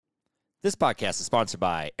This podcast is sponsored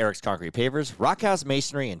by Eric's Concrete Pavers, Rockhouse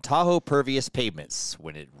Masonry, and Tahoe Pervious Pavements.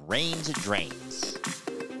 When it rains, it drains.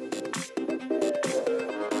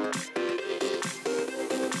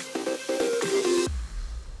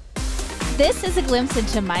 This is a glimpse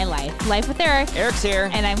into my life. Life with Eric. Eric's here.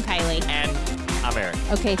 And I'm Kylie. And I'm Eric.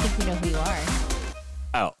 Okay, I think we know who you are.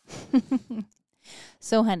 Oh.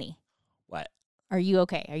 So, honey. What? Are you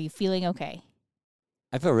okay? Are you feeling okay?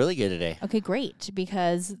 I feel really good today. Okay, great.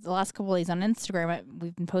 Because the last couple of days on Instagram,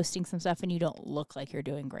 we've been posting some stuff, and you don't look like you're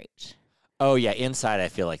doing great. Oh, yeah. Inside, I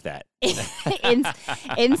feel like that.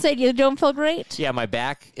 Inside, you don't feel great? Yeah, my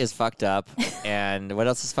back is fucked up. And what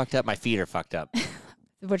else is fucked up? My feet are fucked up.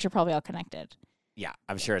 Which are probably all connected. Yeah,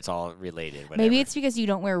 I'm sure it's all related. Whatever. Maybe it's because you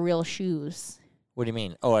don't wear real shoes. What do you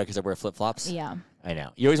mean? Oh, because I wear flip-flops? Yeah. I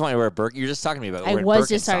know. You always want to wear You're just talking to me about wearing I was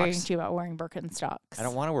just Birkenstocks. talking to you about wearing Birkenstocks. I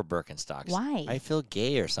don't want to wear Birkenstocks. Why? I feel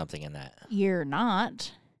gay or something in that. You're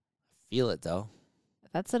not. Feel it, though.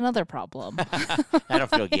 That's another problem. I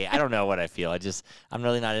don't feel gay. I don't know what I feel. I'm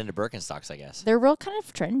really not into Birkenstocks, I guess. They're real kind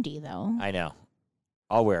of trendy, though. I know.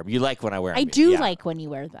 I'll wear them. You like when I wear them. I do yeah. like when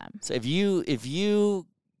you wear them. So if you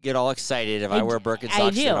get all excited if I wear Birkenstocks, I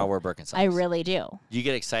do. then I'll wear Birkenstocks. I really do. Do you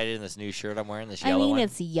get excited in this new shirt I'm wearing, this I yellow mean, one?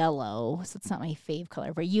 it's yellow, so it's not my fave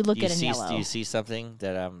color, but you look Do you good in see, yellow. Do you see something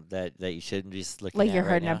that that you shouldn't be looking Like at your right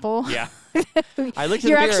hard now? nipple? Yeah. I looked in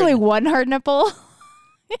You're the mirror. actually one hard nipple?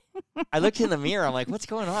 I looked in the mirror. I'm like, what's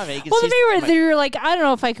going on? Man, you can Well, see they were like, I don't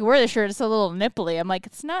know if I could wear the shirt. It's a little nipply. I'm like,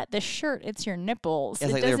 it's not the shirt. It's your nipples. It's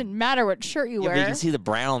It like they're- doesn't matter what shirt you yeah, wear. but you can see the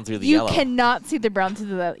brown through the You yellow. cannot see the brown through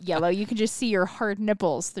the yellow. You can just see your hard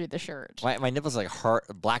nipples through the shirt. My nipples are like hard,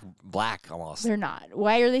 black almost. They're not.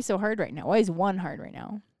 Why are they so hard right now? Why is one hard right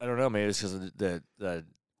now? I don't know. Maybe it's because of the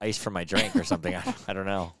ice from my drink or something. I don't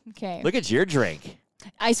know. Okay. Look at your drink.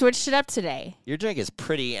 I switched it up today. Your drink is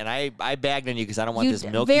pretty, and I bagged on you because I don't want You this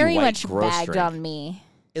milky very white much gross bagged drink. on me.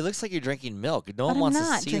 It looks like you're drinking milk. No But one I'm wants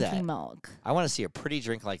not to see drinking that. milk. I want to see a pretty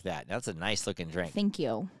drink like that. That's a nice looking drink. Thank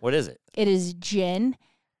you. What is it? It is gin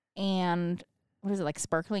and what is it, like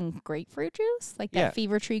sparkling grapefruit juice? Like Yeah. that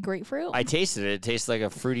Fever Tree grapefruit? I tasted it. It tastes like a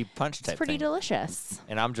fruity punch it's type pretty thing. delicious.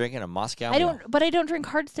 And I'm drinking a Moscow I Mule. don't drink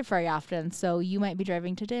hard stuff very often, so you might be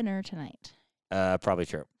driving to dinner tonight. Probably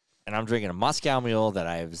true. And I'm drinking a Moscow Mule that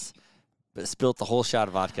I've spilt the whole shot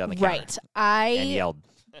of vodka on the counter. Right. And I yelled.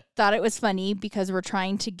 thought it was funny because we're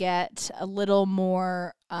trying to get a little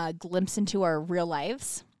more glimpse into our real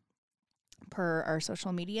lives per our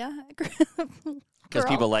social media. Because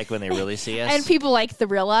people like when they really see us. And people like the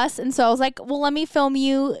real us. And so I was like, well, let me film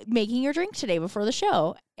you making your drink today before the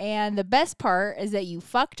show. And the best part is that you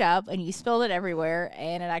fucked up and you spilled it everywhere.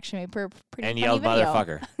 And it actually made pretty and funny yelled video.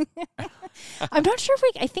 motherfucker. I'm not sure if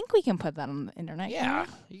I think we can put that on the internet. Yeah.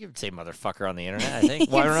 Can You can say motherfucker on the internet, I we? think.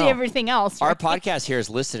 You Well, I can don't see know. everything else. Our right? podcast here is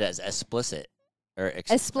listed as explicit. Or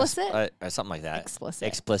Explicit? or something like that. Explicit.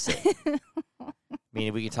 Explicit.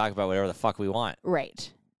 Meaning we can talk about whatever the fuck we want.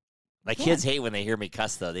 Right. Like Yeah. kids hate when they hear me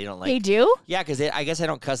cuss, though. They don't like. They do? Yeah, because I guess I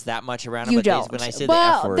don't cuss that much around them. You but don't. When I say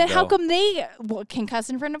well, the F word, then how though, come they can cuss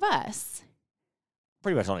in front of us?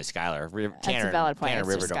 pretty much only Skylar. Tanner, a valid point. Tanner It's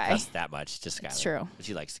River just don't Sky. cuss that much. Just Skylar. It's true. But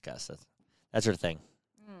she likes to cuss. That's her thing.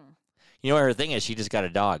 You know what her thing is? She just got a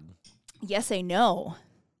dog. Yes, I know.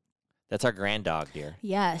 That's our grand dog, dear.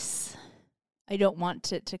 Yes. I don't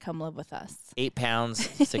want it to come live with us. 8 pounds,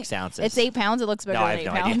 6 ounces. It's 8 pounds. It looks bigger No, I than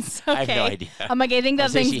have 8 no idea. pounds. I have no Okay. idea. I'm like, I think I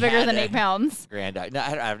that say thing's she bigger had than a 8 pounds. Grand dog. No, I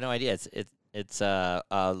have no idea. It's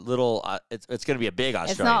a little. It's going to be a big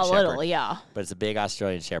Australian It's not Shepherd, little, yeah. but it's a big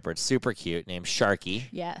Australian Shepherd, super cute, named Sharky,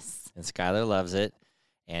 Yes. and Skylar loves it,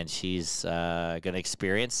 and she's going to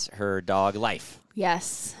experience her dog life.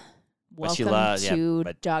 Yes. But she Welcome loves- yeah, to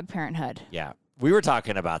but- dog parenthood. Yeah, we were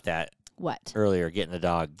talking about that What? earlier, getting a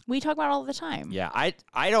dog. We talk about it all the time. Yeah,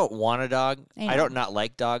 I don't want a dog. I I know. don't not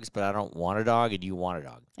like dogs, but I don't want a dog, and you want a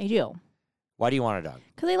dog. I do. Why do you want a dog?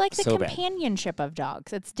 Because I like the So bad. companionship of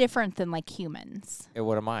dogs. It's different than like humans.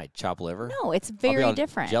 What am I? Chop liver? No, it's I'll be very all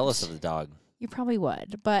different. Jealous of the dog. You probably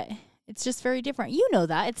would, but it's just very different. You know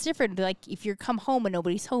that. It's different. Like if you come home and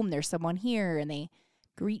nobody's home, there's someone here and they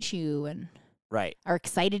greet you and Right. are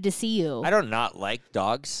excited to see you. I don't not like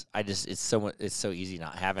dogs. it's so easy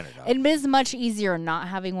not having a dog. It is much easier not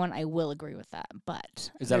having one. I will agree with that.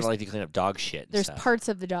 But Because I don't like to clean up dog shit. And there's stuff. parts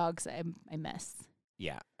of the dogs I miss.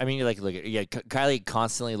 Yeah, I mean, you like look at Kylie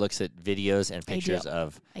constantly looks at videos and I do. pictures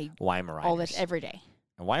of I- Weimaraners. All this every day.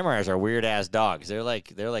 And Weimaraners are weird ass dogs. They're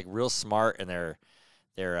like real smart and they're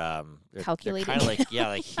Calculated. kind of like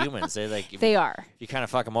like humans. They're like if They are. you kind of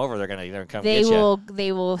fuck them over, they're gonna come They get you.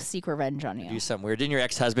 They will seek revenge on Do you. something weird. Didn't your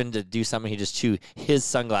ex-husband to do something? He just chew his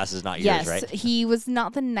sunglasses, not Yes, yours, right? he was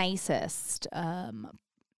not the nicest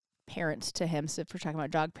parent to him. So if we're talking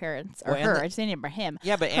about dog parents or Well, and her, the- I just named her him.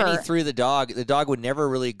 Yeah, but Her. Annie threw the dog. The dog would never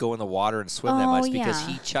really go in the water and swim that Oh, much because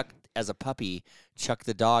yeah. he chucked, as a puppy, chucked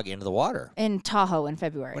the dog into the water. In Tahoe in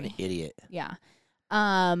February. What an idiot. Yeah.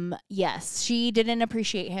 Yes, she didn't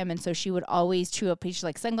appreciate him, and so she would always chew up pieces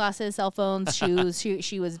like sunglasses, cell phones, shoes.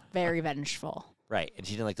 She was very vengeful. Right, and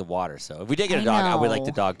she didn't like the water. So if we did get I a dog, I would like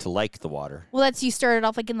the know. dog to like the water. Well, that's you started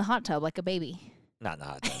off like in the hot tub, like a baby. Not in the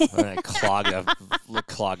hot tub. We're gonna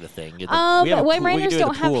clog the thing. We have a White pool- we can Rangers do it in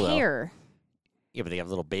don't the have pool, though. hair. Yeah, but they have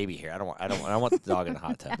little baby hair. I don't want the dog in the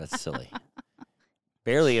hot tub. That's silly.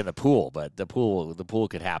 Barely in the pool, but the pool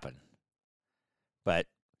could happen. But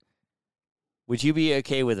would you be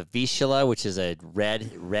okay with a Vizsla, which is a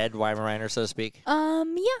red Weimaraner, so to speak? Yeah,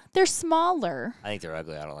 they're smaller. I think they're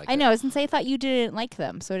ugly. I don't like I them. know. Since I thought you didn't like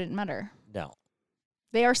them, so it didn't matter. No.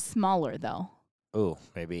 They are smaller though. Ooh,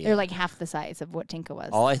 maybe. They're like half the size of what Tinka was.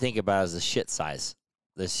 All I think about is the shit size.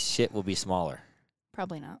 The shit will be smaller.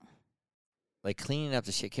 Probably not. Like cleaning up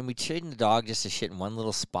the shit. Can we train the dog just to shit in one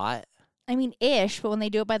little spot? I mean, ish, but when they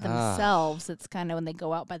do it by Ah. themselves, it's kind of when they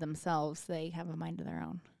go out by themselves, they have a mind of their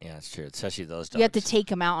own. Yeah, that's true. Especially those dogs. You have to take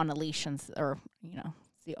them out on a leash, or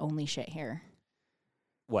it's the only shit here.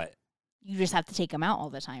 What? You just have to take them out all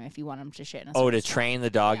the time if you want them to shit in a Oh, certain to train the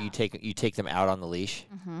dog, Yeah. you take them out on the leash.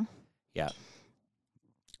 Mm-hmm. Yeah.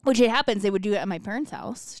 Which it happens. They would do it at my parents'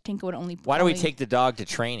 house. Tinka would only. Why do we only- take the dog to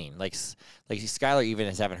training? Like Skylar even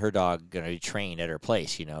is having her dog going to be trained at her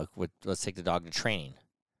place. Let's take the dog to training.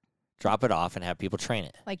 Drop it off and have people train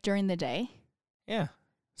it. like during the day Yeah.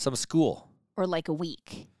 Some school. or like a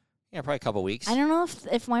week? Yeah, probably a couple weeks. I don't know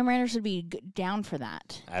if Weimaraners would be down for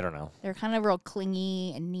that. I don't know. They're kind of real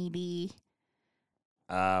clingy and needy.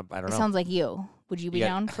 I don't It know. sounds like you. Would you be You got-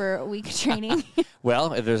 down for a week of training?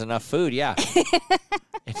 Well, if there's enough food, yeah.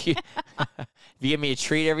 if you give me a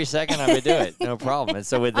treat every second, I'm gonna do it. No problem. And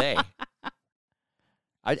so would they.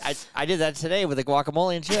 I did that today with the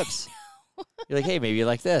guacamole and chips. You're like, hey, maybe you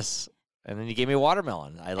like this. And then you gave me a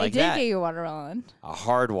watermelon. I I like did that. get you a watermelon. A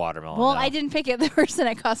hard watermelon. Well, though. I didn't pick it. The person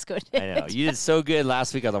at Costco did. I know. You did so good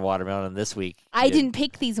last week on the watermelon, and this week I you didn't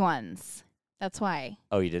pick these ones. That's why.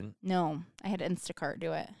 Oh, you didn't? No, I had Instacart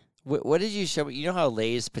do it. What did you show me? You know how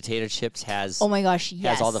Lay's potato chips has... Oh my gosh,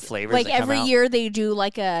 yes. all the flavors Like that come every out? year they do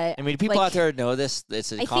like a. I mean, people like- out there know this.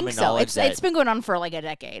 It's a I common think so. knowledge It's that... been going on for like a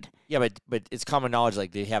decade. Yeah, but it's common knowledge.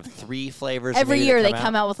 Like, they have 3 flavors. Every maybe year that they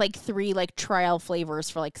come out with like 3 like trial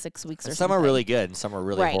flavors for like 6 weeks or And something. some are really good, and some are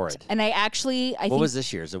really right. horrid. And I actually, I What think was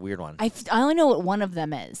this year's? A weird one. I only know what one of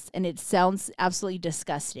them is, and it sounds absolutely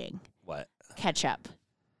disgusting. What? Ketchup.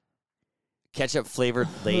 Ketchup flavored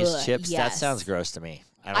Lay's Ugh, chips? That yes. sounds gross to me.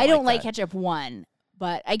 I don't like that. ketchup one,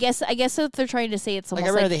 but I guess if they're trying to say it's Like, I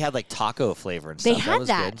almost remember like they had like taco flavor and They stuff. had that was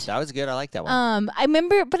that. good. That was good. I like that one. I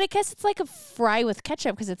remember, but I guess it's like a fry with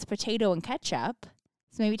ketchup because it's potato and ketchup.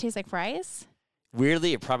 So maybe it tastes like fries.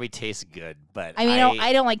 Weirdly, it probably tastes good, but I mean,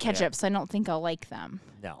 I don't like yeah. ketchup, so I don't think I'll like them.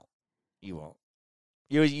 No, you won't.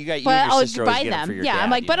 You got you But and your I'll sister always buy get 'em them. for your Yeah, dad, I'm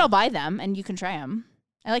like, you but know? I'll buy them and you can try them.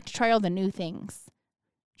 I like to try all the new things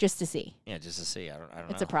just to see. Yeah, just to see. I don't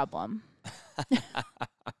It's know. a problem.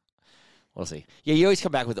 We'll see. Yeah, you always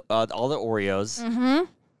come back with all the Oreos. Mm-hmm.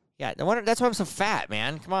 Yeah, no wonder that's why I'm so fat,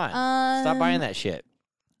 man. Come on, stop buying that shit.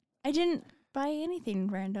 I didn't buy anything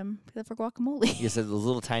random except for guacamole. You said those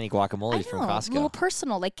little tiny guacamoles from Costco. little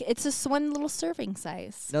personal. Like it's just one little serving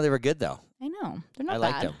size. No, they were good though. I know they're not I bad.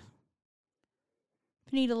 liked them.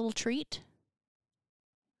 If you need a little treat,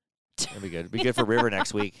 It'd be good. It'd be good for River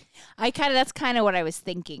next week. that's kind of what I was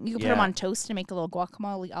thinking. You can put them Yeah. on toast and make a little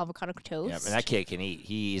guacamole avocado toast. Yeah, and that kid can eat.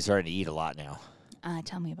 He's starting to eat a lot now.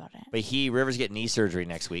 Tell me about it. But River's getting knee surgery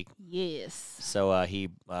next week. Yes. So he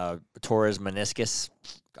tore his meniscus,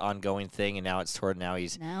 ongoing thing, and now it's torn. Now he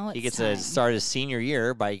gets to start his senior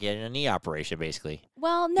year by getting a knee operation, basically.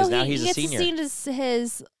 Well, no, 'Cause now he he's a gets senior. to see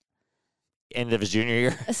his End of his junior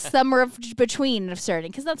year. summer of between of starting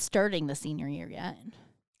because not starting the senior year yet.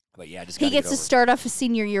 But yeah, just He gotta gets get to over it. start off his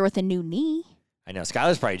senior year with a new knee. I know.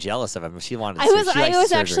 Skylar's probably jealous of him. She wanted. I she was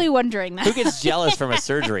likes actually surgery. wondering that. Who gets jealous from a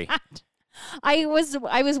surgery? I was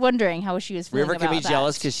wondering how she was feeling River can about be that.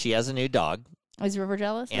 jealous because she has a new dog Is River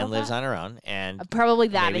jealous? and about lives that? on her own, and Probably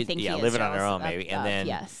that. maybe, I think. yeah, he is living on her jealous own, of- maybe, and of- then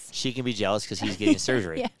yes. she can be jealous because he's getting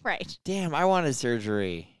surgery. Yeah, right. Damn, I wanted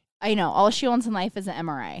surgery. I know. All she wants in life is an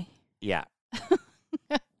MRI. Yeah.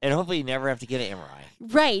 And hopefully you never have to get an MRI.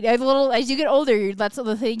 Right. As you get older, that's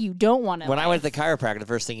the thing you don't want to. When I went to the chiropractor, the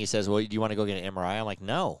first thing he says, well, do you want to go get an MRI? I'm like,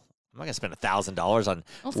 no. I'm not going to spend $1,000 on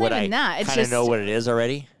It's what not I even that. It's kind of just know what it is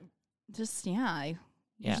already. Yeah.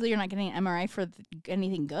 Yeah. Usually you're not getting an MRI for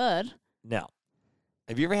anything good. No.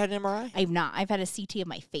 Have you ever had an MRI? I've not. I've had a CT of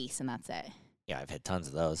my face, and that's it. Yeah, I've had tons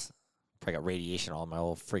of those. probably got radiation all in my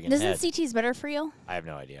whole friggin' Doesn't head. CT's better for you? I have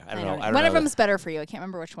no idea. I I don't know. know. I don't One know of them's better for you. I can't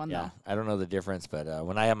remember which one Yeah, though. I don't know the difference, but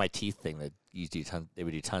when I had my teeth thing, they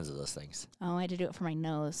would do tons of those things. Oh, I had to do it for my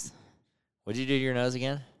nose. What did you do to your nose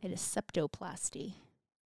again? I had a septoplasty.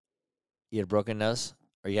 You had a broken nose,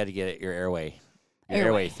 or you had to get your airway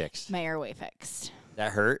fixed? My airway fixed.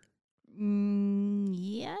 That hurt.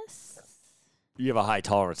 Yes. You have a high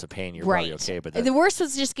tolerance of pain. You're Right. probably okay, but The worst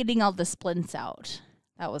was just getting all the splints out.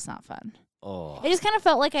 That was not fun. oh, I just kind of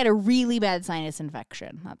felt like I had a really bad sinus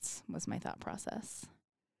infection. Was my thought process.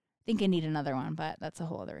 I think I need another one, but that's a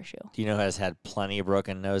whole other issue. do you know who has had plenty of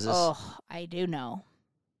broken noses? Oh, I do know.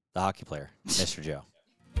 The hockey player, Mr. Joe.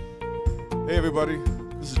 Hey everybody,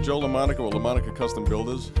 this is Joe LaMonica with LaMonica Custom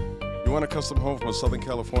Builders. You want a custom home from a Southern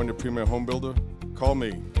California premier home builder? Call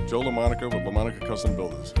me, Joe LaMonica with LaMonica Custom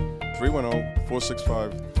Builders.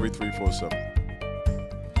 310-465-3347.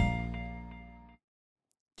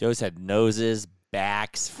 Joe's had noses,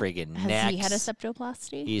 backs, friggin' Has necks. he had a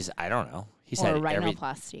septoplasty? I don't know. He's or had a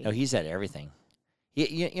rhinoplasty? No, he's had everything.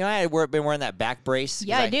 You know, I had been wearing that back brace. 'cause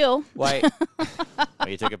Yeah, I do. Why? Well,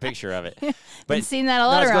 you took a picture of it. Been seeing that a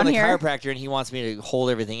lot I was around going to the here. chiropractor, and he wants me to hold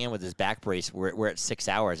everything in with his back brace. We're at 6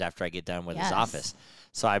 hours after I get done with his Yes. office.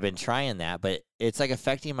 So I've been trying that, but it's like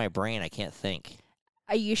affecting my brain. I can't think.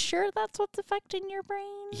 Are you sure that's what's affecting your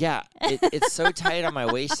brain? Yeah, it's so tight on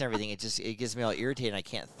my waist and everything. It gets me all irritated. I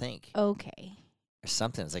can't think. Okay. Or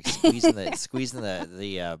something. It's like squeezing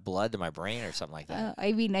the blood to my brain or something like that.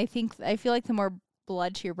 I mean, I feel like the more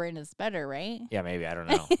blood to your brain is better, right? Yeah, maybe. I don't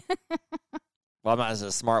know. Well, I'm not as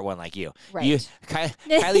a smart one like you. Right.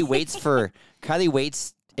 Kylie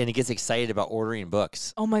waits and he gets excited about ordering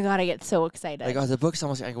books. Oh my God, I get so excited. Like, oh, the book's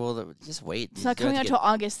almost. I go, well, just wait. It's not coming out until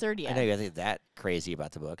August 30th. I know you get that crazy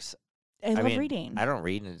about the books. I love mean, reading. I don't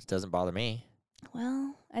read, and it doesn't bother me.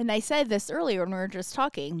 Well, and I said this earlier when we were just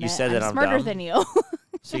talking. You said that I'm smarter dumb? than you.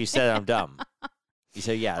 So you said I'm dumb. You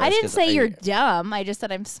said, yeah. I that's didn't 'cause say you're dumb. I just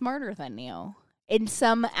said I'm smarter than you in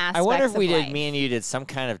some aspects. I wonder if we of did. life. Me and you did some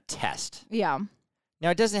kind of test. Yeah. Now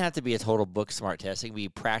it doesn't have to be a total book smart test. It can be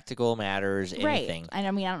practical matters, anything. Right. I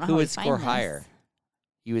mean, I don't know Who how would we find score this. higher?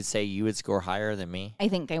 You would say you would score higher than me? I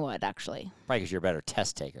think I would actually. Probably because you're a better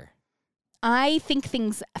test taker. I think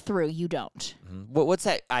things through. You don't. Mm-hmm. What's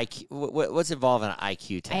that IQ? What's involved in an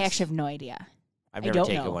IQ test? I actually have no idea. I've I never don't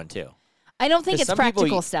taken know. one too. I don't think 'Cause it's some people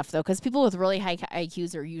practical you- stuff though, because people with really high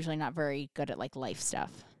IQs are usually not very good at like life stuff.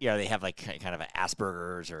 Yeah, they have like kind of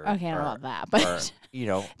Asperger's or. Okay, I don't know or- about that, but or, you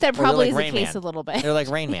know, that or they're probably like is Rain the case Man. a little bit. They're like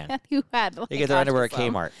Rain Man. You had. Like, They get their underwear at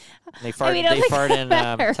autism. Kmart. They fart. I They fart in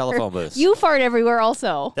matter. telephone booths. You fart everywhere,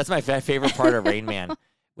 also. That's my favorite part of Rain Man,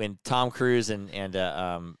 when Tom Cruise and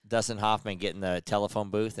Dustin Hoffman get in the telephone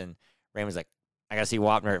booth, and Raymond's like, "I gotta see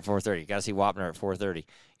Wapner at 4:30. Gotta see Wapner at 4:30."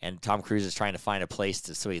 And Tom Cruise is trying to find a place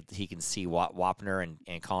so he can see Wapner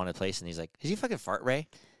and call in a place, and he's like, "Did you fucking fart, Ray?" And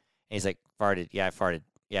he's like, "Farted. Yeah, I farted.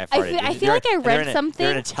 Yeah, I farted." I feel like I read something.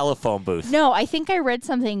 They're in a telephone booth. No, I think I read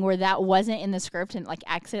something where that wasn't in the script and like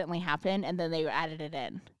accidentally happened, and then they added it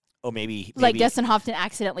in. Oh, maybe Like Dustin Hoffman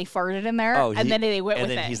accidentally farted in there, Oh, and then they went and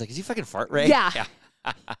with then it. he's like, "Did you fucking fart, Ray?" Yeah.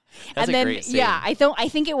 That's and a then great scene. yeah, I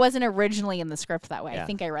think it wasn't originally in the script that way. Yeah. I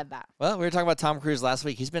think I read that. Well, we were talking about Tom Cruise last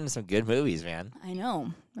week. He's been in some good movies, man. I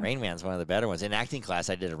know. Rain Man's one of the better ones. In acting class,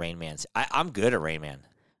 I did a Rain Man. I'm good at Rain Man.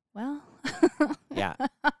 Well, Yeah.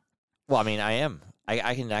 Well, I mean, I am.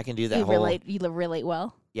 I can do that you whole. relate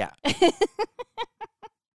well. Yeah.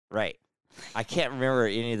 Right. I can't remember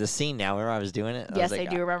any of the scene now. Remember I was doing it? Yes, was like,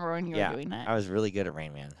 I do remember when you yeah, were doing that. I was really good at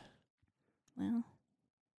Rain Man. Well,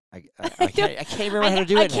 I can't remember how to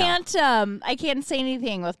do it now. I can't say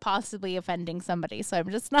anything with possibly offending somebody, so I'm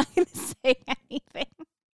just not going to say anything.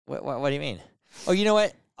 What do you mean? Oh, you know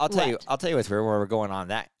what? I'll tell you. What? I'll tell you where we're going on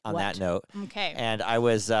that What? note. Okay. And I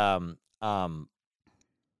was well,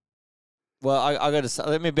 I'll go to.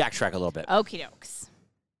 Let me backtrack a little bit. Okie dokes.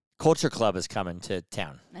 Culture Club is coming to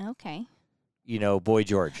town. Okay. You know, Boy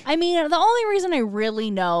George. I mean, the only reason I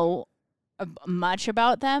really know much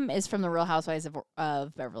about them is from the Real Housewives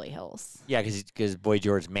of Beverly Hills. Yeah, because Boy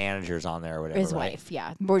George's manager's on there or whatever. His right? wife,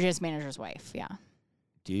 yeah. Borges' manager's wife, yeah.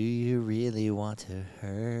 Do you really want to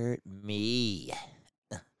hurt me?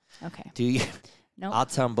 Okay. Do you? No. I'll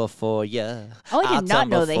tumble for ya. Oh, I did not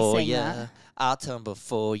know they sang sang that. I'll tumble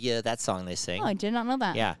for ya. That song they sing. Oh, I did not know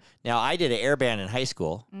that. Yeah. Now I did an air band in high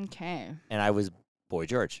school, Okay. and I was Boy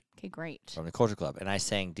George Okay, great. from the Culture Club, and I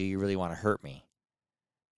sang "Do You Really Want to Hurt Me?"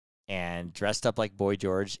 and dressed up like Boy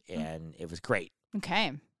George, and it was great.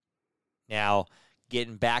 Okay. Now,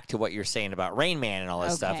 getting back to what you're saying about Rain Man and all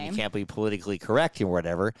this stuff, Okay. you can't be politically correct and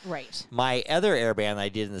whatever. Right. My other air band I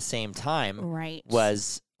did in the same time Right.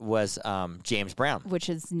 was was James Brown. which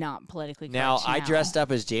is not politically correct. Now I dressed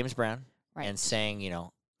up as James Brown Right. and sang,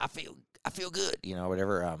 I feel good,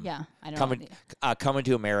 whatever. Yeah, I don't Coming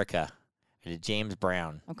to America. I did James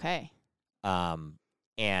Brown. Okay.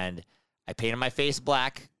 And I painted my face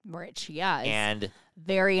black. Rich, yeah. It's And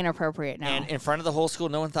very inappropriate now. And in front of the whole school,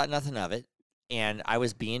 no one thought nothing of it. And I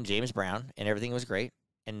was being James Brown, and everything was great,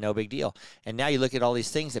 and no big deal. And now you look at all these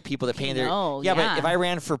things that people that paint their... yeah, but if I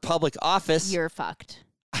ran for public office... You're fucked.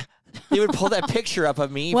 They would pull that picture up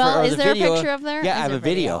of me. Well, or is the there video. a picture up there? Yeah, I Is have there a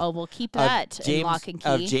video. Oh, we'll keep that in lock and key.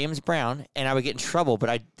 Of James Brown, and I would get in trouble,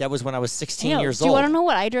 but that was when I was 16 years Do old. you want to know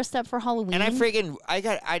what I dressed up for Halloween? And I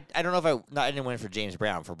don't know if I didn't win for James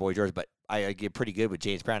Brown for Boy George, but I get pretty good with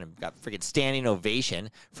James Brown and got freaking standing ovation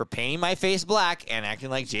for painting my face black and acting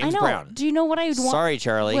like James Brown. Do you know what I would want? Sorry,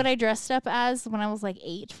 Charlie. What I dressed up as when I was like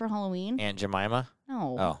 8 for Halloween? Aunt Jemima?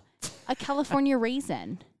 No. Oh. A California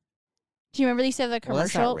raisin. Do you remember they used to have that Well,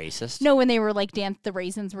 that's commercial? not racist. No, when they were like the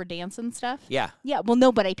raisins were dancing stuff. Yeah. Yeah. Well,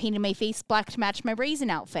 no, but I painted my face black to match my raisin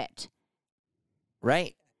outfit.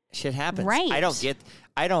 Right. Shit happens. Right. I don't get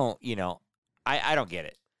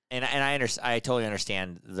it. And I totally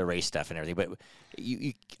understand the race stuff and everything, but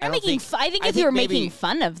I think if you were making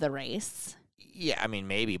fun of the race. Yeah, I mean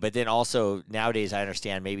maybe, but then also nowadays I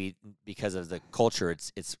understand maybe because of the culture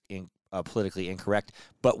it's politically incorrect.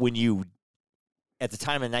 But when you at the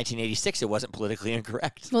time in 1986, it wasn't politically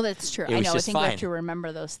incorrect. Well, that's true. I know. I think we have to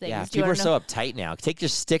remember those things. Yeah, people are so uptight now. Take your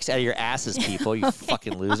sticks out of your asses, people. You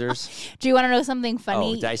fucking losers. Do you want to know something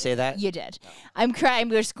funny? Oh, did I say that? You did. I'm crying.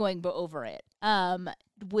 I'm just going over it.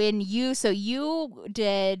 When you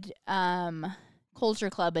did Culture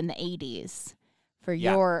Club in the 80s for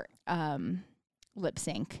your lip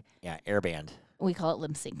sync. Yeah, air band. We call it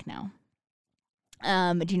lip sync now.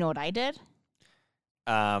 Do you know what I did?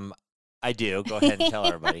 I do. Go ahead and tell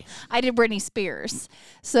everybody. I did Britney Spears.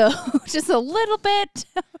 So just a little bit.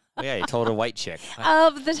 Oh, yeah, you told a white chick.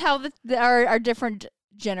 Of our different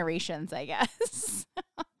generations, I guess.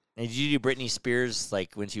 And did you do Britney Spears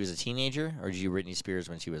like when she was a teenager, or did you do Britney Spears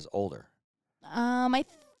when she was older?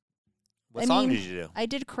 What song did you do? I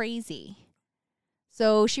did Crazy.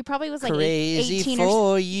 So she probably was like Crazy 18 for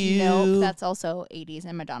or you. Nope, that's also 80s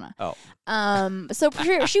and Madonna. Oh. So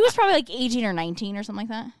she was probably like 18 or 19 or something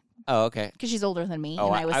like that. Oh, okay. Because she's older than me,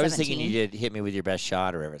 Oh, and I was 17. thinking you did Hit Me With Your Best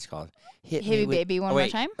Shot or whatever it's called. Hit Me Baby one more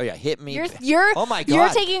time? Oh, yeah, Hit Me. You're oh, my God. You're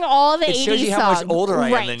taking all the 80s songs. It shows you how much older I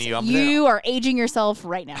am than you. You are aging yourself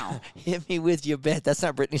right now. Hit Me With Your Best. That's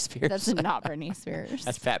not Britney Spears. That's not Britney Spears.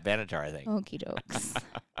 That's Pat Benatar, I think. Okie dokes.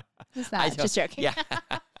 It's not. Just joking. Yeah.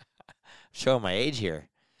 Showing my age here.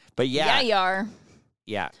 But yeah. Yeah, you are.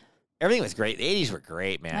 Yeah. Everything was great. The 80s were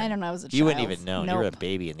great, man. I don't know. I was a child. You wouldn't even know. Nope. You were a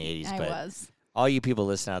baby in the 80s. I but was. All you people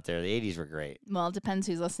listening out there, the 80s were great. Well, it depends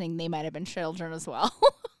who's listening. They might have been children as well.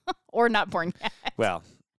 Or not born yet. Well,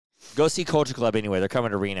 go see Culture Club anyway. They're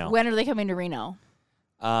coming to Reno. When are they coming to Reno?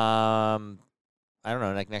 I don't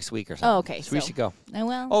know, like next week or something. Oh, okay. So we should go. Oh,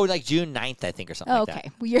 well. Oh, like June 9th, I think, or something like that.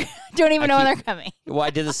 Okay. Well, don't even know when they're coming. Well,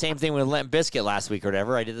 I did the same thing with Limp Bizkit last week or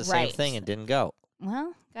whatever. I did the same thing and didn't go.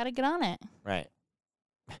 Well, got to get on it. Right.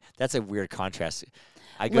 That's a weird contrast.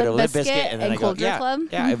 I go Limp to Limp Bizkit Bizkit and then I go, Culture Club?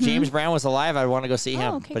 yeah. If James Brown was alive, I'd want to go see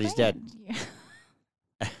him, okay, but he's great. dead.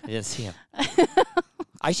 I didn't see him.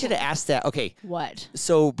 I should have asked that. Okay. What?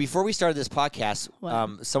 So before we started this podcast,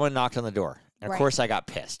 What? someone knocked on the door. And of course I got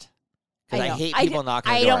pissed. Because I hate people knocking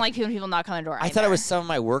on the door. I don't like people knock on the door. I thought it was some of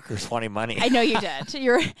my workers wanting money. I know you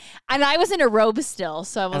did. And I was in a robe still,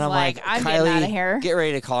 so I was like, I'm Kylie, getting out of here. Get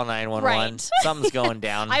ready to call 911. Right. Something's going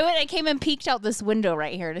down. I came and peeked out this window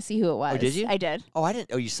right here to see who it was. Oh, did you? I did. Oh, I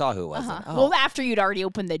didn't. Oh, you saw who it was. Uh-huh. Oh. Well, after you'd already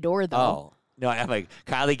opened the door, though. Oh. No, I'm like,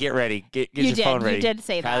 Kylie, get ready. Get your phone ready. You did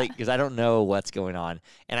say Kylie, that. because I don't know what's going on.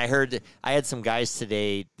 And I had some guys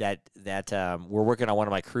today that were working on one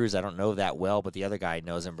of my crews. I don't know that well, but the other guy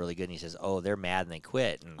knows them really good. And he says, oh, they're mad and they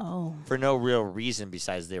quit. And for no real reason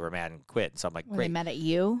besides they were mad and quit. And so I'm like, Were great. they mad at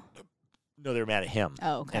you? No, they're mad at him.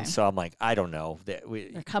 Oh, okay. And so I'm like, I don't know. They're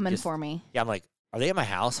coming for me. Yeah, I'm like, are they at my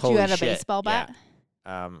house? Do Holy you have shit. a baseball bat?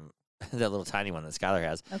 Yeah. That little tiny one that Skylar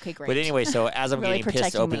has. Okay, great. But anyway, so as I'm Really getting pissed to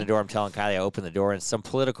protecting open me. the door, I'm telling Kylie I open the door, and it's some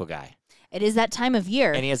political guy. It is that time of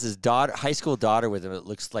year. And he has his high school daughter with him. It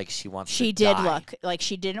looks like she wants She to did die. look like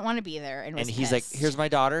she didn't want to be there, and was he's like, pissed. "Here's my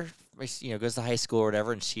daughter. Goes to high school or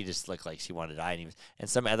whatever." And she just looked like she wanted to die. And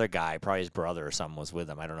some other guy, probably his brother or something, was with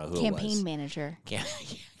him. I don't know who it was. Campaign manager.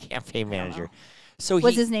 Campaign manager. So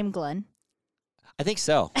was his name Glenn? I think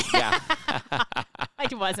so. Yeah.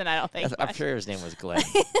 It wasn't. I don't think. I'm sure his name was Glenn.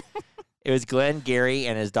 It was Glenn, Gary,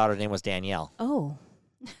 and his daughter's name was Danielle. Oh.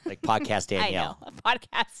 Like Podcast Danielle. I know.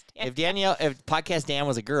 Podcast. If Podcast Dan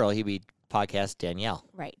was a girl, he'd be podcast Danielle.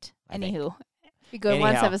 Right. I think. Anywho, if you go once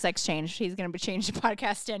Anyhow. have a sex change, he's going to be changed to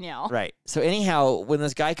podcast Danielle. Right. So anyhow, when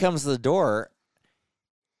this guy comes to the door,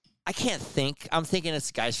 I can't think. I'm thinking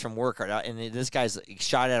this guy's from work, and this guy's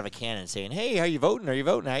shot out of a cannon saying, "Hey, how you voting? Are you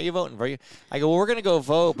voting? How you voting? I go, well, we're gonna go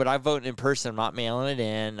vote, but I'm voting in person. I'm not mailing it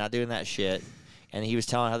in, not doing that shit." And he was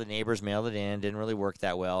telling how the neighbors mailed it in, didn't really work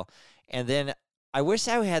that well. And then I wish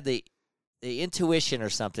I had the intuition or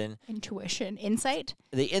something. Intuition. Insight?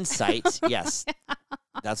 The insight, yes.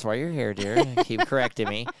 That's why you're here, dear. Keep correcting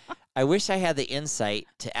me. I wish I had the insight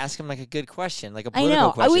to ask him like a good question, like a I political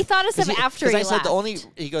know. question. We thought of some after he I said left.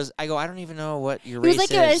 he goes, I don't even know what your He was race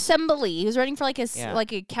like an is. assembly. He was running for like Yeah.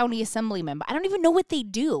 like a county assemblyman. But I don't even know what they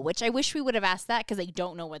do, which I wish we would have asked that because I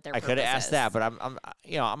don't know what their I could have purpose asked is. that, but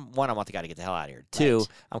I'm one, I want the guy to get the hell out of here. Two, Right.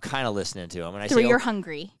 I'm kind of listening to him, and I 3, say, you're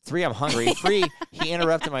hungry. 3, I'm hungry. 3, he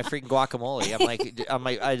interrupted my freaking guacamole. I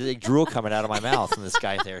like drool coming out of my mouth, and this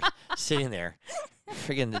guy there sitting there,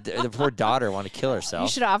 freaking the poor daughter wanted to kill You herself.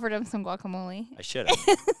 should have offered him some guacamole. I should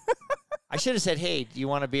have. I should have said, "Hey, do you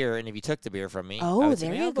want a beer?" And if you took the beer from me, Oh, I would say,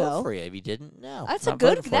 there "Maybe you I'll vote go. for you." If you didn't, no, That's not a good.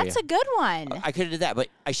 voting for That's you. a good one. I could have did that, but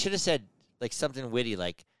I should have said like something witty,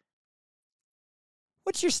 like,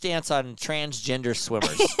 "What's your stance on transgender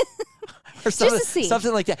swimmers?" Or something, to see.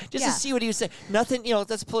 something like that, just Yeah. to see what he would say. Nothing,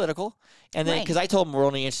 that's political. And then Right. because I told him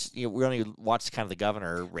we only watched kind of the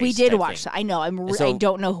governor race. We did type watch thing. that. I know. I So-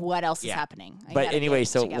 don't know what else is Yeah. happening. I But gotta anyway, get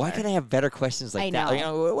so together. why can't I have better questions like I that?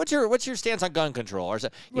 know. Like, what's your stance on gun control, or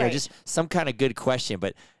Right. just some kind of good question?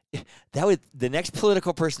 But the next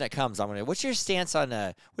political person that comes, I'm gonna. What's your stance on?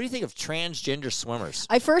 What do you think of transgender swimmers?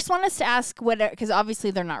 I first want us to ask because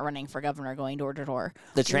obviously they're not running for governor, going door to door.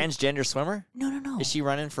 The transgender swimmer? No. Is she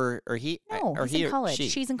running for? Or he? No, or he's he in or college. she?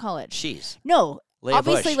 She's in college. She's No, Leah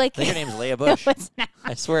obviously, Bush. like I think her name's Leah no, Bush. it's not.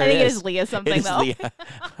 I swear I think it it is. is Leah It something is though. Leah.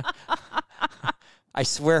 I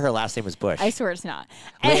swear her last name was Bush. I swear it's not.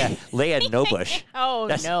 Leah no Bush. Oh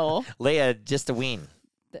That's- no, Leah just a ween.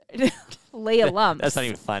 Leah lumps. That's not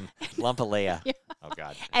even fun. Lump of Leia. Yeah. Oh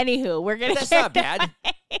God. Anywho, we're gonna. But that's not bad.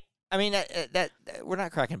 I mean, that we're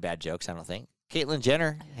not cracking bad jokes. I don't think. Caitlyn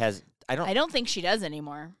Jenner has. I don't think she does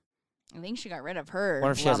anymore. I think she got rid of her.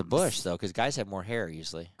 wonder if she has a lumps. bush though, because guys have more hair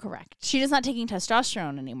usually. Correct. She is not taking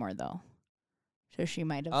testosterone anymore though, so she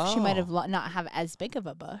might have. She might have Oh. not have as big of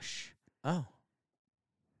a bush. Oh.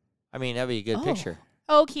 I mean, that'd be a good Oh. picture.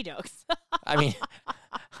 Okie dokes. I mean.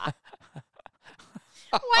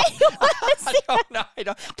 Why do you want to see I don't know. I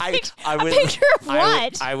don't. I a would. picture of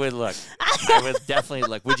what? I would look. I would definitely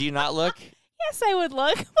look. Would you not look? Yes, I would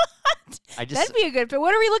look. What? I just That'd be a good. But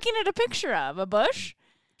what are we looking at a picture of? A bush?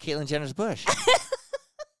 Caitlyn Jenner's bush.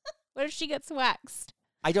 What if she gets waxed?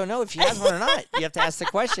 I don't know if she has one or not. You have to ask the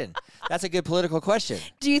question. That's a good political question.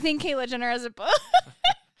 Do you think Caitlyn Jenner has a bush?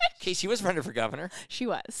 Okay, she was running for governor. She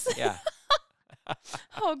was. Yeah.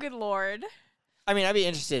 Oh, good lord. I mean, I'd be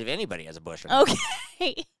interested if anybody has a bush or not.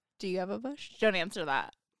 Okay. Do you have a bush? Don't answer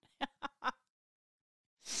that.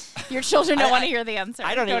 Your children don't want to hear the answer.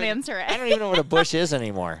 I don't even answer it. I don't even know what a bush is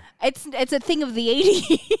anymore. It's a thing of the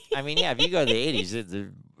 80s. I mean, yeah, if you go to the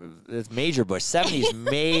 80s, it's major bush. 70s,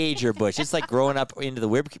 major bush. It's like growing up into the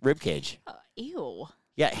rib cage. Ew.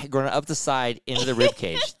 Yeah, growing up the side into the rib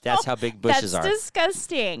cage. That's how big bushes That's are.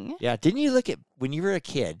 disgusting. Yeah. Didn't you look at, when you were a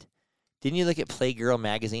kid, didn't you look at Playgirl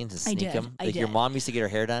magazines and I sneak did. them? I Like your did. mom used to get her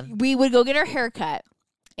hair done? We would go get our hair cut,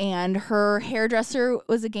 and her hairdresser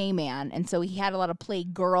was a gay man, and so he had a lot of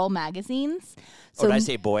Playgirl magazines. So Or did I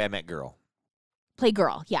say boy? I meant girl.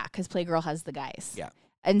 Playgirl, yeah, because Playgirl has the guys. Yeah.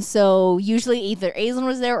 And so usually either Aislinn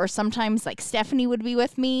was there or sometimes like Stephanie would be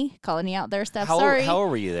with me, calling you out there, Steph. Sorry. How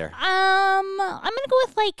old were you there? I'm gonna go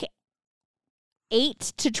with like 8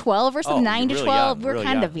 to 12 or something, Oh, 9 to you're really 12. young, We're really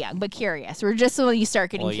kind young. of young, but curious. We're just when you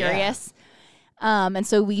start getting Well, yeah. curious. And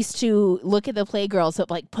so we used to look at the Playgirls, so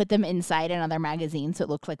like put them inside another magazine, so it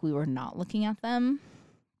looked like we were not looking at them.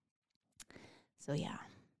 So yeah,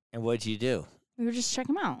 And what did you do? we were just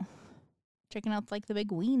checking them out, checking out like the big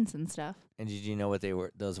weens and stuff. And did you know what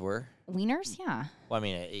those were? Wieners, yeah. Well, I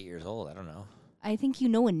mean, at 8 years old, I don't know. I think you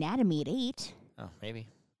know anatomy at 8. Oh, maybe.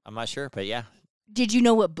 I'm not sure, but yeah. Did you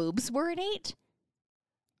know what boobs were at 8?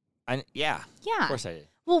 Yeah, Yeah. of course I did.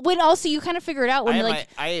 Well, when also you kind of figure it out when I, you're had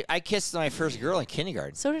like, I kissed my first girl in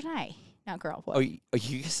kindergarten. so did I. Not girl. Oh, you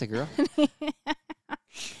kissed a girl?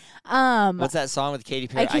 What's that song with Katy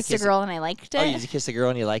Perry? I kissed a girl and I liked it. Oh, you kissed a girl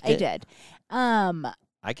and you liked I it? did.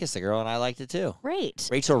 I kissed a girl and I liked it too. Right.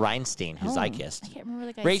 Rachel Reinstein, who's I I kissed. can't remember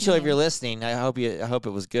the guy's Rachel, if name. you're listening, I hope it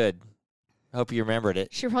was good. I hope you remembered it.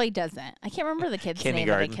 She probably doesn't. I can't remember the kid's name that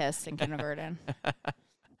I Kindergarten. kissed in kindergarten.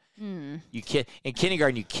 You in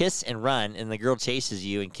kindergarten, you kiss and run, and the girl chases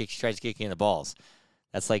you and tries to kick you in the balls.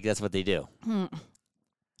 That's what they do.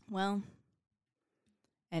 Well,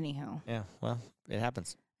 anyhow. Yeah, well, it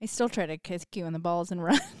happens. I still try to kick you in the balls and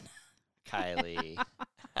run. Kylie.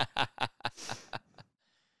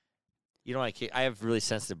 You don't want to kick. I have really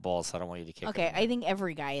sensitive balls, so I don't want you to kick Okay, them. I think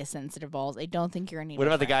every guy has sensitive balls. I don't think you're any What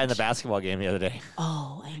about the guy in the different. basketball game the other day?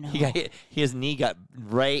 Oh, I know. He got hit, his knee got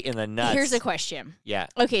right in the nuts. Here's a question. Yeah.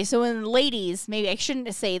 Okay, so in ladies, maybe I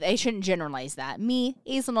shouldn't generalize that. Me,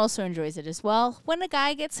 Aislinn also enjoys it as well. When a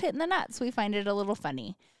guy gets hit in the nuts, we find it a little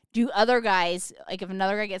funny. Do other guys, like if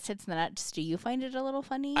another guy gets hit in the nuts, do you find it a little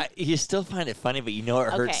funny? You still find it funny, but you know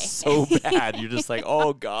it hurts Okay. so bad. You're just like,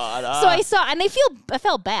 oh God. So I saw, and I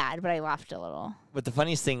felt bad, but I laughed a little. But the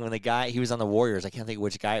funniest thing, when the guy, he was on the Warriors, I can't think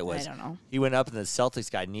which guy it was. I don't know. He went up and the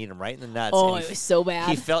Celtics guy kneed him right in the nuts. Oh, and it was so bad.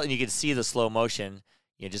 He felt, and you could see the slow motion,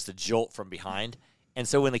 just a jolt from behind. And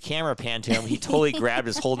so when the camera panned to him, he totally grabbed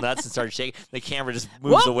his whole nuts and started shaking. The camera just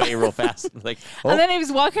moves Whoop! away real fast. Like, And then he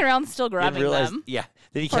was walking around still didn't grabbing realize- them. Yeah.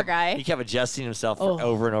 Then Poor guy. he kept adjusting himself Oh.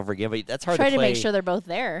 over and over again. But that's hard Try to to play. make sure they're both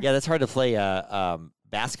there. Yeah, that's hard to play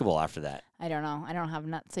basketball after that. I don't know. I don't have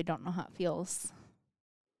nuts. I don't know how it feels.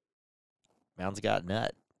 Mounds got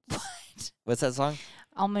nut. What? What's that song?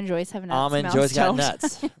 Almond Joys have nuts. Almond Mounds Joy's got don't.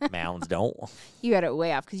 nuts. Mounds don't. You got it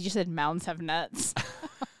way off because you said mounds have nuts.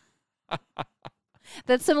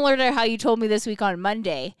 That's similar to how you told me this week on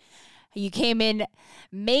Monday. You came in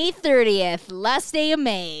May 30th, last day of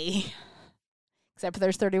May. Except for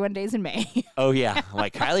there's 31 days in May. Oh, yeah. I'm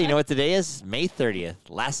like, Kylie, you know what today is? May 30th,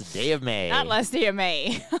 last day of May. Not last day of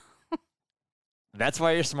May. That's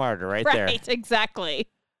why you're smarter right there. Right, exactly.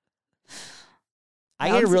 I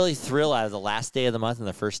get a Mounds- really thrill out of the last day of the month and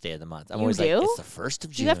the first day of the month. I'm You always do? like, it's the 1st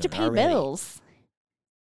of June You have to pay already. bills.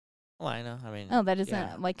 Well, I know. I mean, Oh, that isn't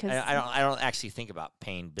yeah. like because I don't actually think about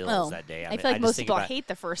paying bills Oh, that day. I mean, feel like just most think people about- hate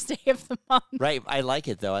the first day of the month. Right, I like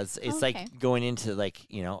it though. It's Okay. like going into like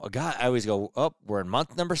oh God, I always go, oh, we're in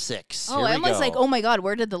month number 6. Oh, Here we I'm always like, go. oh my God,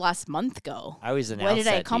 where did the last month go? I always announce did I that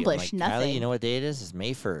to you. I'm accomplish? like, Kylie, Nothing. you know what day it is? It's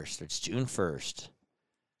May 1st. It's June 1st.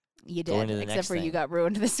 You Going did, to the except next for you thing. got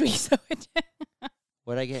ruined this week, so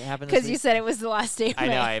What did I get happen? because you said it was the last day of I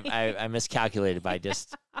know. May. I miscalculated by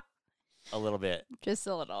just a little bit. Just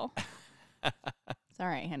a little. It's all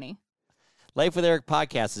right, honey. Life with Eric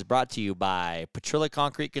podcast is brought to you by Petrilla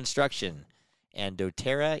Concrete Construction and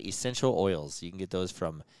doTERRA Essential Oils. You can get those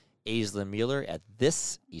from Aislinn Mueller at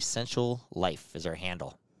This Essential Life is our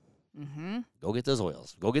handle. Mm-hmm. Go get those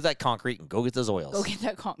oils. Go get that concrete and go get those oils. Go get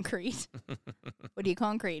that concrete. What are you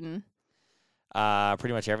concreting?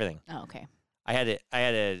 Pretty much everything. Oh, okay. I had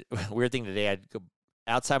a weird thing today. I'd go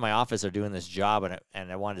outside my office. They're doing this job,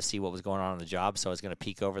 and I wanted to see what was going on the job, so I was going to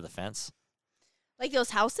peek over the fence. Like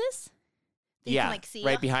those houses? That you Yeah, can, like, see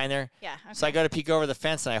right up? behind there. Yeah. Okay. So I go to peek over the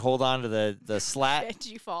fence, and I hold on to the slat Did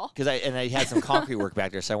you fall? because I had some concrete work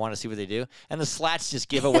back there, so I want to see what they do. And the slats just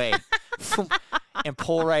give away and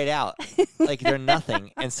pull right out like they're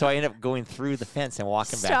nothing. And so I end up going through the fence and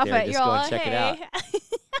walking Stop back there it. and You're just go all, and check it out. hey.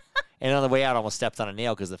 And on the way out, I almost stepped on a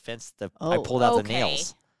nail because the fence. I Oh, pulled out the okay.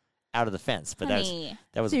 nails out of the fence, but Honey.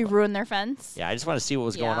 that was So you ruined their fence? yeah. I just want to see what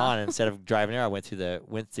was going Yeah. on. And instead of driving there, I went through the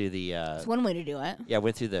It's one way to do it. yeah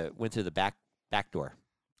went through the back door.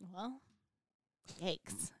 Well,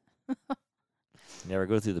 yikes. Never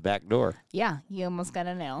go through the back door. Yeah, you almost got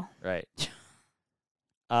a nail. Right.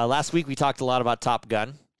 Last week we talked a lot about Top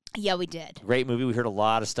Gun. Yeah, we did. Great movie. We heard a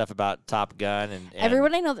lot of stuff about Top Gun and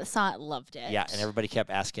Everyone I know that saw it loved it. yeah, and everybody kept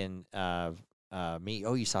asking me,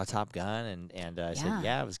 "Oh, you saw Top Gun?" And I said, Yeah.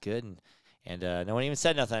 "Yeah, it was good." And no one even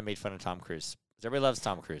said nothing. I made fun of Tom Cruise. 'Cause everybody loves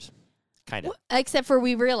Tom Cruise, kind of. Except for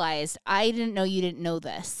we realized I didn't know you didn't know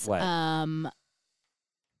this. What?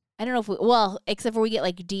 I don't know if except for we get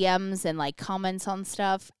like DMs and like comments on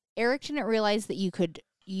stuff. Eric didn't realize that you could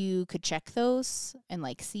check those and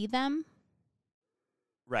like see them.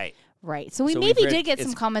 Right. Right. So we So we've maybe read- did get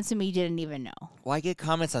some it's- comments and we didn't even know. Well, I get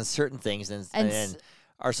comments on certain things, and And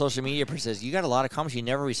our social media person says, you got a lot of comments. You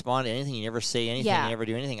never respond to anything. You never say anything. Yeah. You never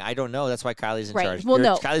do anything. I don't know. That's why Kylie's in Right. charge. Well,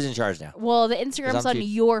 no. Kylie's in charge now. Well, the Instagram's I'm on too-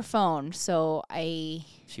 your phone, so I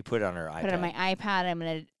She put it on her iPad. put it on my iPad. I'm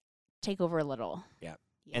gonna take over a little. Yeah.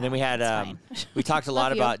 And then we had, that's fine. we talked a Love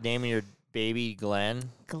lot you. about naming your baby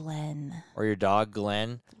Glenn Glenn. or your dog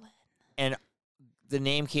Glenn. And the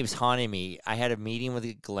name keeps haunting me. I had a meeting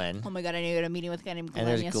with Glenn. Oh my God, I knew you had a meeting with a guy named And Glenn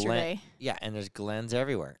there's yesterday. Yeah, and there's Glens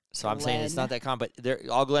everywhere. So I'm saying it's Glenn. not that common, but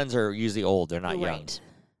all Glens are usually old. They're not young. Right.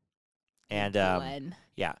 And Glenn.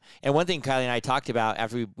 yeah. And one thing Kylie and I talked about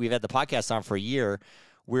after we've had the podcast on for a year,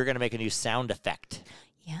 we're going to make a new sound effect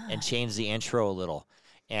Yeah. and change the intro a little.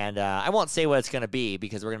 And I won't say what it's going to be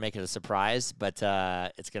because we're going to make it a surprise, but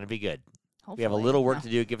it's going to be good. We have a Hopefully. little work Yeah. to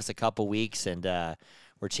do. Give us a couple weeks, and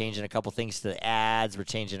We're changing a couple things to the ads. We're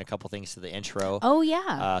changing a couple things to the intro. Oh,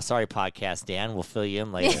 yeah. Sorry, Podcast Dan. We'll fill you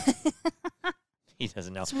in later. He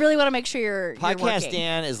doesn't know. Just really want to make sure you're Podcast working.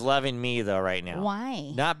 Dan is loving me, though, right now.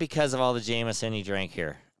 Why? Not because of all the Jameson he drank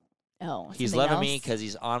here. Oh, He's something loving me else? because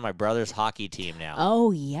he's on my brother's hockey team now.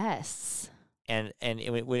 Oh, yes. And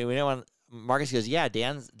we know when Marcus goes, yeah,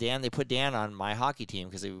 Dan, they put Dan on my hockey team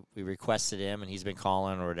because we requested him and he's been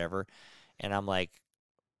calling or whatever. And I'm like,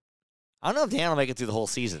 I don't know if Dan will make it through the whole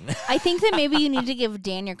season. I think that maybe you need to give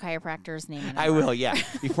Dan your chiropractor's name. And I number. will, yeah.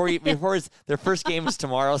 Before their first game is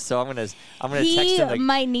tomorrow, so I'm gonna He text him. Like,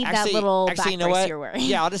 might need that little back you know brace what? you're wearing.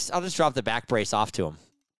 Yeah, I'll just drop the back brace off to him.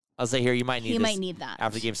 I'll say, here, you might need He this might need that.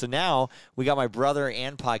 after the game. So now we got my brother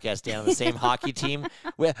and Podcast Dan on the same hockey team.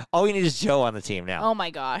 All we need is Joe on the team now. Oh,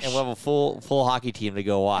 my gosh. And we'll have a full hockey team to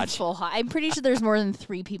go watch. I'm pretty sure there's more than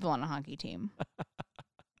 3 people on a hockey team.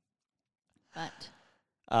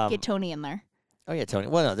 But get Tony in there. Oh, yeah, Tony.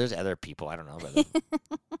 Well, no, there's other people. I don't know, but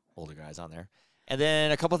older guys on there. And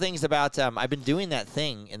then a couple things about I've been doing that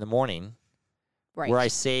thing in the morning Right. where I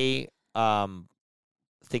say,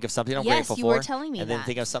 think of something I'm yes, grateful you for. were telling me and that. then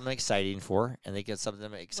think of something exciting for, and think of something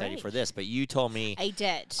I'm excited Right. for this. But you told me I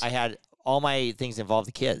did. I had all my things involve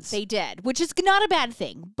the kids. They did, which is not a bad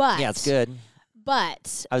thing. But yeah, it's good.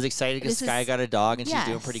 But I was excited because This Sky is- got a dog and she's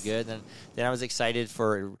doing yes. pretty good. Then I was excited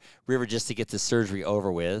for River just to get the surgery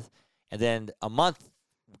over with, and then a month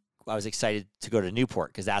I was excited to go to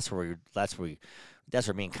Newport because that's where me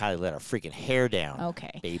and Kylie let our freaking hair down,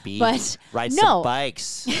 okay. baby. But ride no. some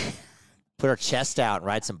bikes, put our chest out and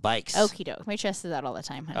ride some bikes. Okie doke. My chest is out all the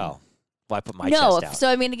time, honey. Oh, well, I put my no, chest out. so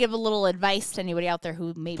I'm going to give a little advice to anybody out there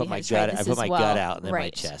who maybe Put my has tried gut. this I put as my well. gut out and then right.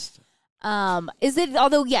 my chest. Is it?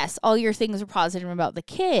 Although yes, all your things are positive about the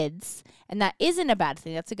kids, and that isn't a bad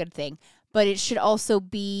thing. That's a good thing. But it should also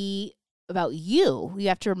be about you. You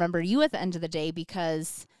have to remember you at the end of the day,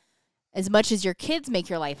 because as much as your kids make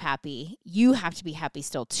your life happy, you have to be happy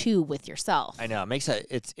still too with yourself. I know it makes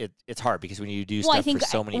it's hard because when you do Well, I stuff think for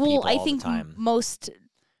so many people I all think the time. most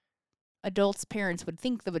adults, parents would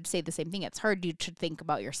say the same thing. It's hard to think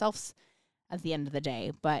about yourselves at the end of the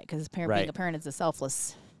day, but because being Right. a parent is a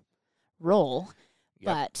selfless role. Yep.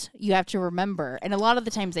 But you have to remember, and a lot of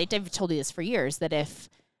the times I've told you this for years, that if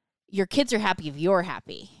your kids are happy, if you're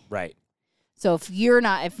happy. Right. So if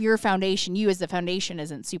your foundation, you as the foundation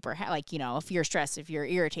isn't super if you're stressed, if you're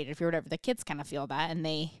irritated, if you're whatever, the kids kind of feel that, and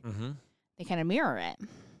they kind of mirror it.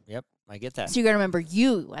 Yep. I get that. So you got to remember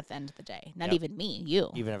you at the end of the day, not Yep. even me,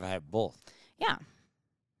 you. Even if I have both. Yeah.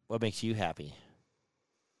 What makes you happy?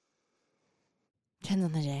 Depends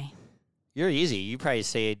on the day. You're easy. You probably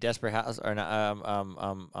say Desperate House or not,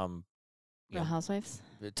 you Real know, Housewives.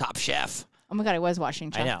 Top Chef. Oh my God, I was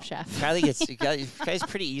watching I know. Top Chef. Kylie's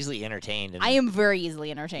pretty easily entertained. And I am very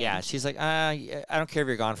easily entertained. Yeah, she's like, I don't care if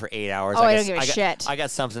you're gone for 8 hours. Oh, I don't give a shit. I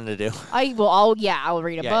got something to do. I'll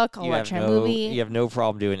read a Yeah, book. I'll you watch have a no- movie. You have no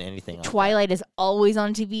problem doing anything. Like Twilight is always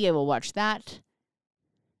on TV. I will watch that.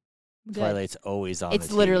 that. Good. Twilight's always on. It's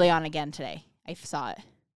the literally TV. on again today. I saw it.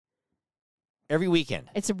 every weekend.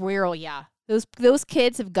 It's a real, yeah. Those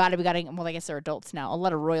kids have got to be getting, well, I guess they're adults now. A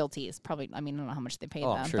lot of royalties. Probably, I mean, I don't know how much they pay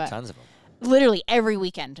Oh, them. I'm sure but tons of them. literally every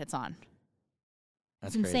weekend it's on.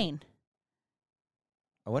 That's It's crazy. insane.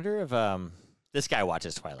 I wonder if this guy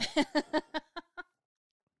watches Twilight.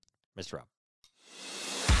 Mr. Rob.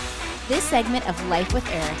 This segment of Life with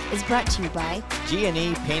Eric is brought to you by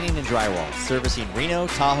G&E Painting and Drywall, servicing Reno,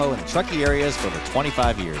 Tahoe, and the Truckee areas for over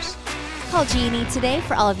 25 years. Call G&E today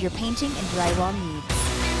for all of your painting and drywall needs.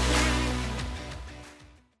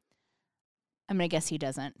 I'm going to guess he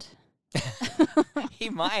doesn't. He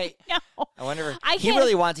might. No. I wonder if I he can't-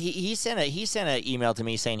 really wants. He sent an email to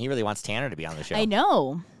me saying he really wants Tanner to be on the show. I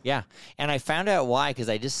know. Yeah, and I found out why because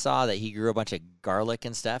I just saw that he grew a bunch of garlic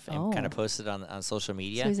and stuff and kind Oh. of posted on social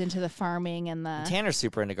media. So he's into the farming and the... Tanner's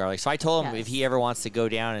super into garlic, so I told him if he Yes. ever wants to go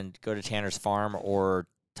down and go to Tanner's farm or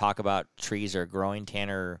talk about trees or growing,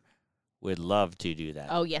 Tanner would love to do that.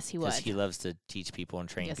 Oh, yes, he would. because he loves to teach people and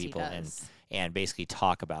train yes, people he does. and basically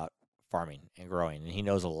talk about farming and growing, and he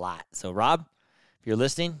knows a lot. So Rob, if you're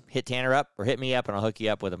listening, hit Tanner up or hit me up, and I'll hook you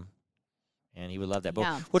up with him. And he would love that. But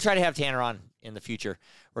Yeah. we'll try to have Tanner on in the future.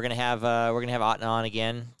 We're gonna have Otten on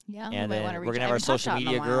again, Yeah, we and might then wanna we're reach gonna out. have our I haven't talked social to Otten in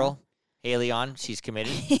a media while. girl Haley on. She's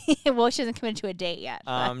committed. Well, she hasn't committed to a date yet.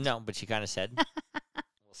 but- No, but she kind of said.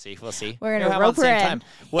 We'll see. We're gonna We'll have rope on at the her same in. time.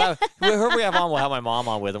 Well, whoever we have on, we'll have my mom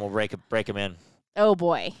on with, and we'll break them in. Oh,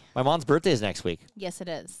 boy. My mom's birthday is next week. Yes, it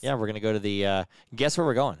is. Yeah, we're gonna go to the. Guess where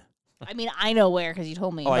we're going? I mean, I know where because you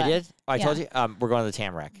told me. Oh, I but- did. Oh, I yeah. told you. We're going to the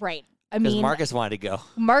Tamarack. Right. I Because mean, Marcus wanted to go.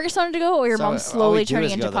 Marcus wanted to go, or your So mom's all slowly we do turning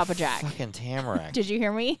is into go to the Papa Jack. Fucking Tamarack. Did you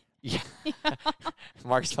hear me? Yeah.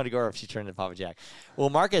 Marcus wanted to go over if she turned into Papa Jack. Well,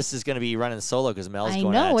 Marcus is going to be running solo because Mel's I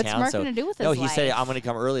going out know. of What's town. Mark so going to do with his no, life? he said, I'm going to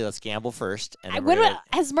come early. Let's gamble first. And then we're When gonna-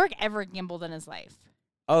 has Mark ever gambled in his life?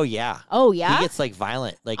 Oh, yeah. Oh, yeah? He gets like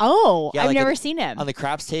violent. Like oh, yeah, I've like never seen him. on the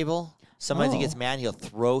craps table. Sometimes he gets Oh. mad. He'll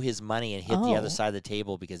throw his money and hit the Oh. other side of the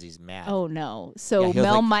table because he's mad. Oh, no. So Yeah, he'll,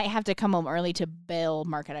 Mel like- might have to come home early to bail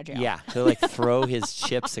Mark out of jail. Yeah, he'll like throw his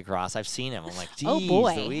chips across. I've seen him. I'm like, geez, Oh,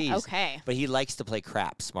 boy. Louise. Okay. But he likes to play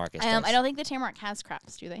craps, Marcus I does. don't think the Tamarack has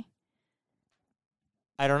craps, do they?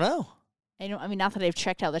 I don't know. I mean, not that I've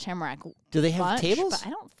checked out the Tamarack Do they have bunch, tables? but I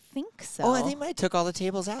don't think so. Oh, I think they might have took all the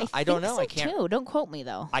tables out. I don't think know. so, I can't. Too. Don't quote me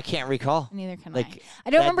though. I can't recall. Neither can Like, I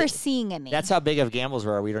don't that- remember seeing any. That's how big of gambles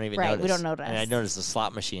were. We don't even Right, notice. we don't notice. And I noticed the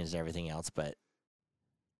slot machines and everything else, but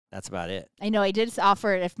that's about it. I know. I did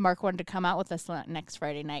offer if Mark wanted to come out with us next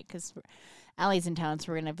Friday night because Allie's in town,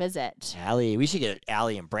 so we're gonna visit. Allie, we should get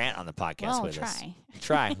Allie and Brant on the podcast Well, with us. try.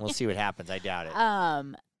 Try. We'll see what happens. I doubt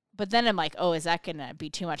it. But then I'm like, oh, is that gonna be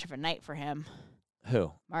too much of a night for him,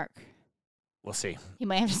 Who? Mark? We'll see. He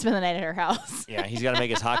might have to spend the night at her house. Yeah, he's got to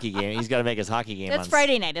make his hockey game. He's got to make his hockey game. That's on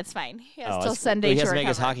Friday night. It's fine. He has till it's- Sunday He to has to make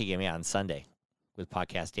his recover. hockey game, on Sunday with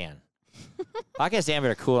Podcast Dan. Podcast Dan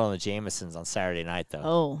better cool on the Jamesons on Saturday night, though.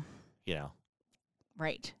 Oh, You know.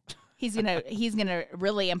 right. He's gonna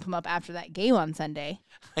really amp him up after that game on Sunday.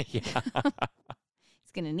 Yeah.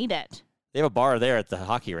 He's gonna need it. They have a bar there at the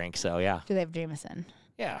hockey rink, so yeah. Do they have Jameson?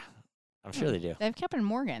 Yeah. I'm sure they do. They have Captain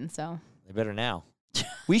Morgan, so They better now.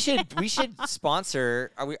 We should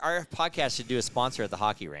sponsor our podcast should do a sponsor at the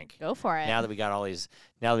hockey rink. go for it. Now that we got all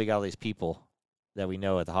these people that we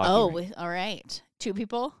know at the hockey rink. All right. 2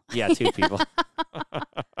 people Yeah, 2 people.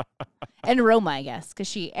 and Roma, I guess, because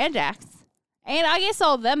she and Dax, and I guess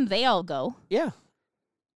all of them. They all go. Yeah.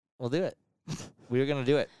 We'll do it. We're gonna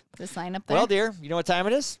do it. Put a sign up there. Well, dear, you know what time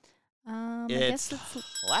it is? I It's guess it's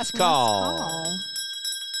last last call.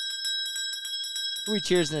 Who are we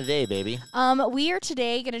cheers in the day, baby? We are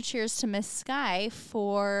today going to cheers to Miss Sky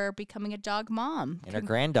for becoming a dog mom. And our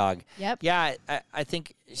grand dog. Yep. Yeah, I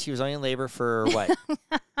think she was only in labor for what?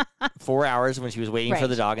 4 hours when she was waiting for Right.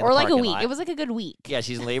 the dog in or the like a parking week. lot. It was like a good week. Yeah,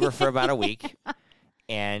 she's in labor for about a week.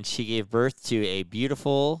 And she gave birth to a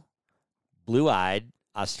beautiful, blue-eyed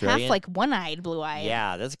Australian. Half like one-eyed, blue-eyed.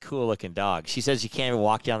 Yeah, that's a cool looking dog. She says you can't even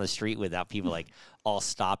walk down the street without people like all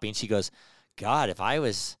stopping. She goes, God, if I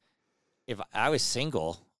was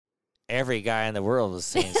single, every guy in the world was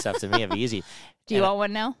saying stuff to me. It'd be easy. Do you And want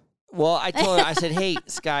one now? Well, I told her, I said, hey,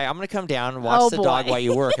 Sky, I'm going to come down and watch Oh, the dog boy. while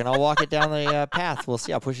you work, and I'll walk it down the path. We'll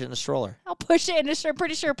see. I'll push it in the stroller. I'll push it in a stroller.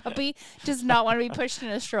 Pretty sure puppy does not want to be pushed in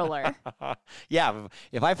a stroller. Yeah,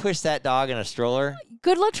 if I push that dog in a stroller,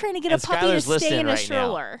 Good luck trying to get and a puppy Skylar's to stay listening in a right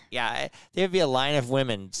stroller. now. Yeah, there'd be a line of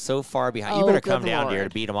women so far behind. You Oh, better come good down here to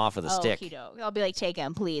Lord. beat him off with a stick. Okey-doke. I'll be like, take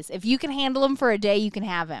him, please. If you can handle him for a day, you can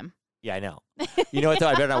have him. Yeah, I know. You know what, though?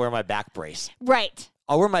 I better not wear my back brace. Right.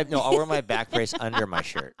 I'll wear my back brace under my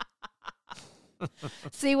shirt.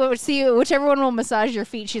 See whichever one will massage your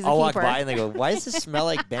feet. She's a I'll walk keeper. by and they go, why does this smell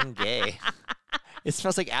like Ben Gay? It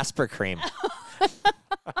smells like Aspercream.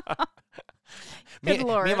 me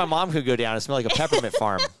Lord. and my mom could go down and smell like a peppermint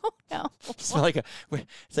farm. No. Smell like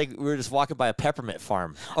it's like we were just walking by a peppermint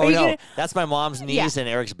farm. Oh you no, gonna- that's my mom's knees and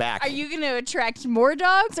Eric's back. Are you going to attract more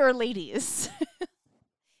dogs or ladies?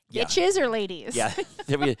 Yeah. Bitches or ladies? Yeah,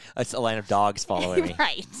 there'd be a line of dogs following me,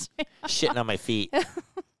 Right. shitting on my feet.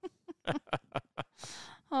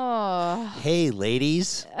 Oh. Hey,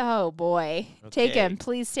 ladies, Oh boy. Take Okay. him.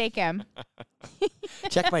 Please take him.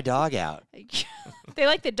 check my dog out. They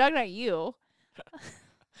like the dog, not you.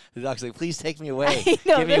 The dog's like, please take me away. I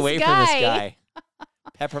know, Get me this away from this guy. guy.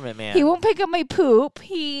 Peppermint man. He won't pick up my poop.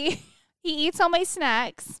 He eats all my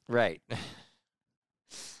snacks. Right.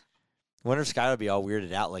 Wonder if Sky would be all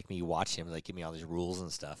weirded out like me watching him, like give me all these rules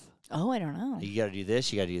and stuff. Oh, I don't know. You got to do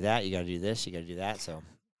this, you got to do that, you got to do this, you got to do that. So,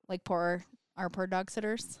 Like our poor dog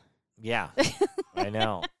sitters. yeah, I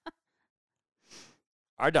know.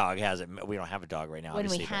 Our dog has it. We don't have a dog right now. When we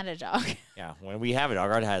obviously, had a dog. but yeah, when we have a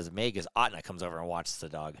dog, our dog has Meg because Atna comes over and watches the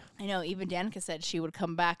dog. I know. Even Danica said she would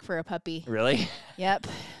come back for a puppy. Really? Yep.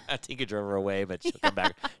 I think it drove her away, but she'll come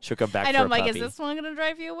back. She'll come back. I know. For I'm a like, puppy. is this one going to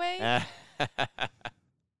drive you away?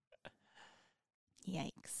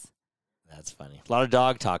 Yikes. That's funny. A lot of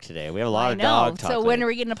dog talk today. We have a lot I of know. dog talk. So when today. are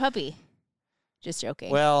we getting a puppy? Just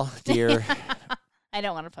joking. Well, dear, I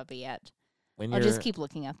don't want a puppy yet. when I'll you're just keep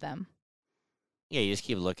looking at them. yeah, you just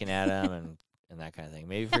keep looking at them and that kind of thing.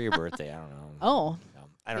 Maybe for your birthday. I don't know. Oh, No,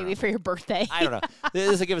 I don't maybe know. for your birthday. I don't know.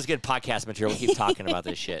 This will give us good podcast material. We'll keep talking about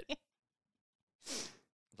this shit. As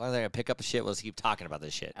long as I can pick up the shit, we'll just keep talking about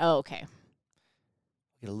this shit. Oh, okay.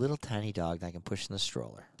 Get a little tiny dog that I can push in the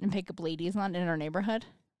stroller. And pick up ladies in our neighborhood.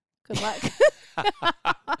 Good luck.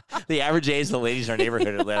 The average age of the ladies in our neighborhood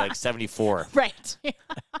are like 74. Right.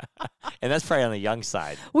 And that's probably on the young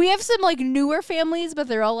side. We have some like newer families, but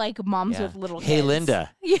they're all like moms with little kids. Hey,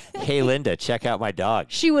 Linda. Yeah. Hey, Linda, check out my dog.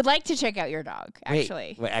 She would like to check out your dog,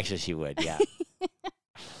 actually. Wait, actually, she would, yeah.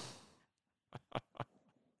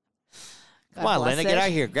 Come on, Linda, get out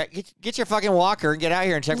here. Get your fucking walker and get out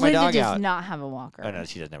here and check my dog Linda out. does not have a walker. Oh, no,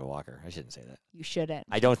 she doesn't have a walker. I shouldn't say that. You shouldn't.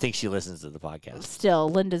 I don't think she listens to the podcast. Still,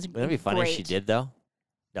 Linda's Wouldn't it be funny if she did, though?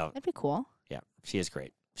 No. That'd be cool. Yeah, she is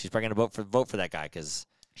great. She's probably going to vote for that guy because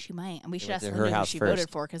She might. And we should went ask to her Linda who house she first. voted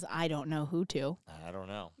for because I don't know who to. I don't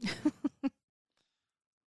know.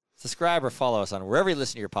 Subscribe or follow us on wherever you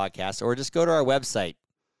listen to your podcast, or just go to our website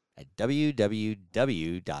at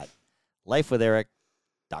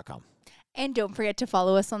www.lifewitheric.com. And don't forget to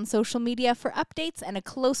follow us on social media for updates and a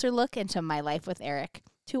closer look into My Life with Eric.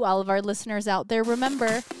 To all of our listeners out there,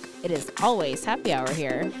 remember, it is always happy hour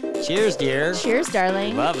here. Cheers, dear. Cheers,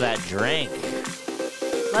 darling. Love that drink.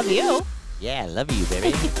 Love you. Yeah, love you,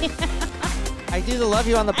 baby. I do the love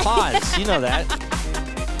you on the pause. You know that.